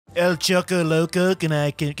El Choco Loco, can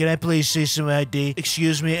I please see some ID?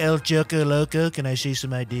 Excuse me, El Choco Loco, can I see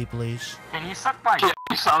some ID, please? Can you suck my dick?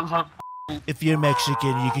 You sounds like If you're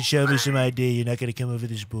Mexican, you can show me some ID. You're not gonna come over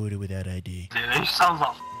this border without ID. he sounds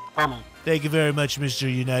like funny. Thank you very much,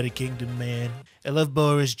 Mr. United Kingdom man. I love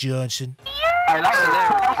Boris Johnson. Hey, that's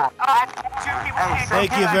hilarious.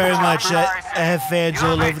 Thank you very much. I have fans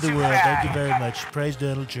all over the world. Thank you very much. Praise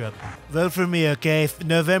Donald Trump. Vote for me, okay?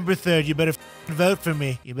 November 3rd, you better vote for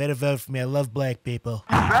me. You better vote for me. I love black people.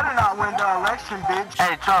 You better not win the election, bitch.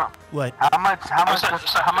 Hey, Trump. What? How much to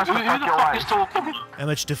fuck your wife? How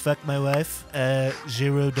much to fuck my wife?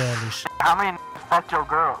 $0. How many fuck your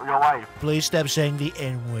wife? Please stop saying the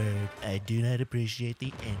N-word. I do not appreciate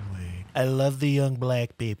the N-word. I love the young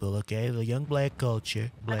black people, okay? The young black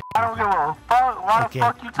culture. Black I don't give a fuck. Why the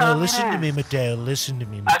fuck you telling me this? No, listen to me, Mateo. Listen to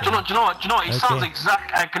me, Do Mateo. you know what? He sounds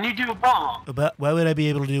exact. Can you do Obama? Why would I be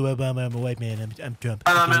able to do Obama? I'm a white man. I'm Trump.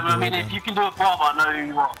 I mean, if you can do Obama, I know who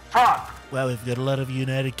you are. Fuck. Wow, we've got a lot of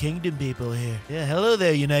United Kingdom people here. Yeah, hello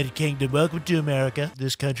there, United Kingdom. Welcome to America.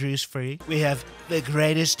 This country is free. We have the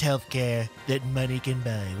greatest healthcare that money can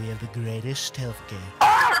buy. We have the greatest healthcare.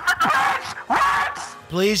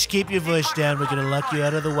 Please keep your voice down. We're gonna lock you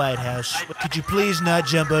out of the White House. Could you please not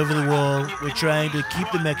jump over the wall? We're trying to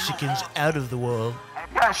keep the Mexicans out of the wall.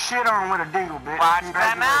 You got shit on with a deagle, bitch. Watch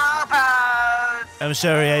them elbows. I'm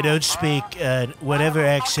sorry, I don't speak whatever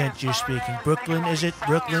accent you're speaking. Brooklyn, is it?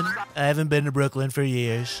 Brooklyn? I haven't been to Brooklyn for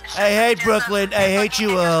years. I hate Brooklyn. I hate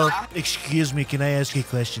you all. Excuse me, can I ask you a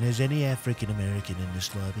question? Is any African American in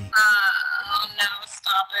this lobby? No,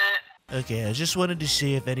 stop it. Okay, I just wanted to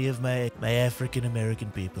see if any of my African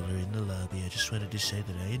American people are in the lobby. I just wanted to say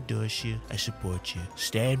that I endorse you. I support you.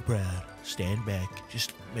 Stand proud. Stand back.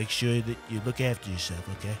 Just make sure that you look after yourself,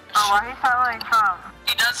 okay? Oh, why do you sound like Trump?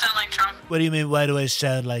 He does sound like Trump. What do you mean, why do I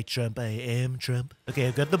sound like Trump? I am Trump. Okay,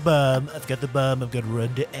 I've got the bomb. I've got the bomb. I'm gonna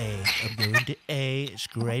run to A. I'm going to A. It's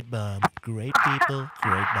great bomb. Great people.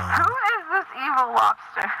 Great bomb. Who is this evil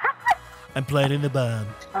lobster? I'm planting the bomb.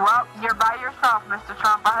 Well, you're by yourself, Mr.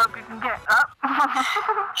 Trump. I hope you can get up.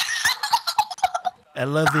 I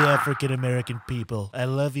love the African American people. I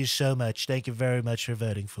love you so much. Thank you very much for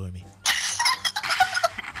voting for me.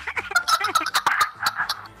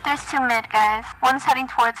 There's two mid guys. One's heading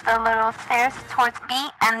towards the little stairs, towards B,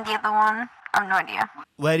 and the other one, I have no idea.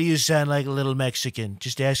 Why do you sound like a little Mexican?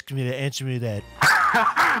 Just answer me that.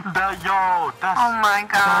 That's Oh my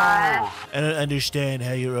god. I don't understand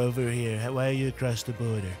how you're over here. Why are you across the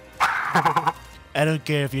border? I don't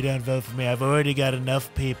care if you don't vote for me. I've already got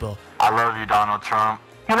enough people. I love you, Donald Trump.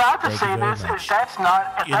 You know, I have to Thank say you very this. much. If that's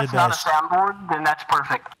not You're the a best. soundboard, then that's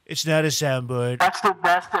perfect. It's not a soundboard. That's the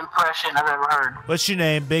best impression I've ever heard. What's your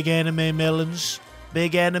name? Big Anime Melons?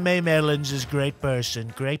 Big Anime Melons is great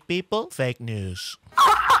person. Great people? Fake news. No,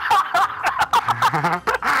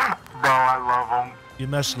 I love them. You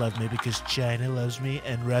must love me because China loves me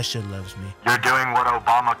and Russia loves me. You're doing what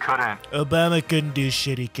Obama couldn't. Obama couldn't do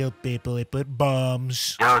shit. He killed people. He put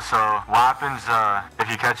bombs. Yo, so what happens if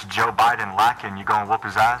you catch Joe Biden lacking? You gonna whoop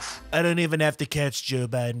his ass? I don't even have to catch Joe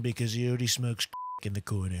Biden because he already smokes in the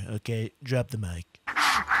corner. Okay, drop the mic.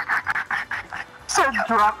 Said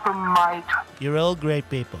drop the mic. You're all great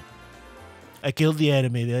people. I killed the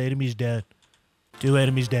enemy. The enemy's down. 2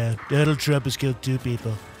 enemies down. Donald Trump has killed 2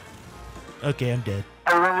 people. Okay, I'm dead.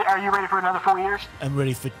 Are you ready for another 4 years? I'm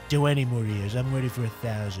ready for 20 more years. I'm ready for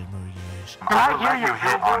 1,000 more years. Can I hear you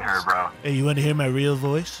hit on her, bro? Hey, you want to hear my real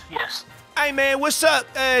voice? Yes. Hey man, what's up?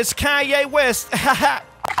 It's Kanye West.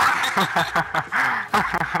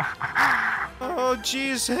 Oh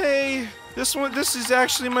jeez, hey. This is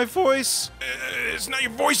actually my voice. It's not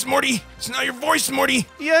your voice, Morty. It's not your voice, Morty.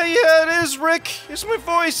 Yeah, it is, Rick. It's my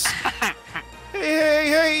voice.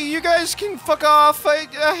 Hey, you guys can fuck off. I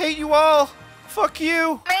hate you all. Fuck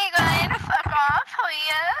you. Are you going to fuck off,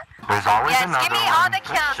 yeah? There's always Yes, another give me one. all the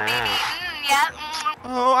kills, Shit. baby. Yep.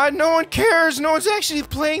 Oh, no one cares. No one's actually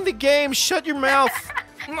playing the game. Shut your mouth.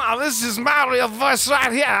 No, this is my real voice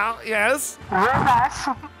right here. Yes. Very nice.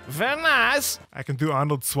 Very nice. I can do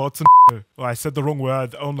Arnold Schwarzenegger. Oh, I said the wrong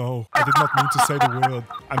word. Oh no, I did not mean to say the word.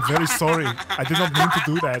 I'm very sorry. I did not mean to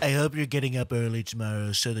do that. I hope you're getting up early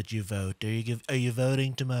tomorrow so that you vote. Are you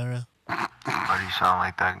voting tomorrow? Why do you sound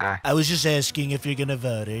like that guy? I was just asking if you're gonna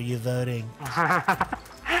vote. Are you voting?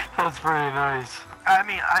 That's pretty nice. I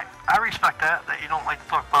mean, I respect that you don't like to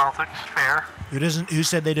talk politics. Fair. Who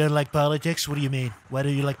said they don't like politics? What do you mean? Why do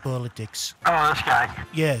you like politics? Oh, this guy.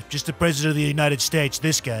 Yeah, just the president of the United States.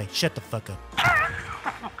 This guy. Shut the fuck up.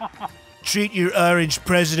 Treat your orange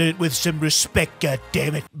president with some respect,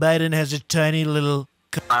 goddammit. Biden has a tiny little...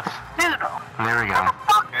 There we go.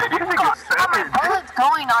 What's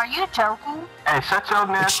going on Are you joking? Hey, shut your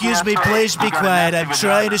nasty Excuse me, ass up. please be You got a quiet. nasty I'm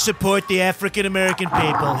trying to vagina. support the African American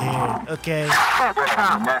people here, okay?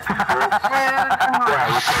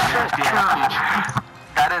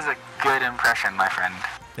 That is a good impression, my friend.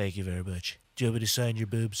 Thank you very much. Do you want me to sign your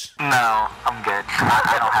boobs? No, I'm good.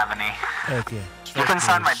 I don't have any. Okay. You can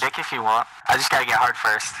sign my dick if you want. I just gotta get hard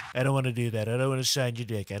first. I don't want to do that. I don't want to sign your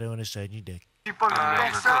dick. I don't want to sign your dick. Still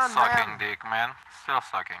sucking dick, man. Still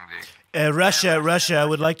sucking dick. Russia, I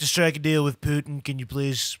would like to strike a deal with Putin. Can you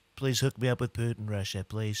please hook me up with Putin, Russia,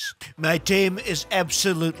 please? My team is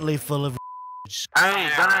absolutely full of Hey,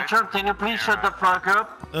 Donald Trump, can you please shut the fuck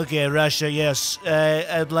up? Okay, Russia, yes.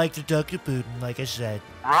 I'd like to talk to Putin, like I said.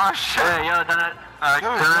 Russia. Hey, yo, Donald.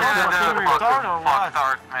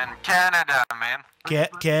 Canada, man.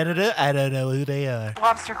 Canada? I don't know who they are.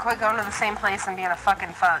 Lobster, quit going to the same place and being a fucking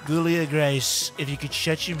fuck. Julia Grace, if you could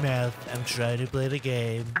shut your mouth, I'm trying to play the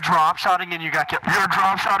game. Drop shotting and you got killed. You're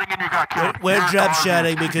drop shotting and you got killed. We're You're drop garbage.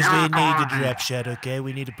 shotting because You're we need to garbage. drop shot, okay?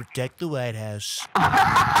 We need to protect the White House.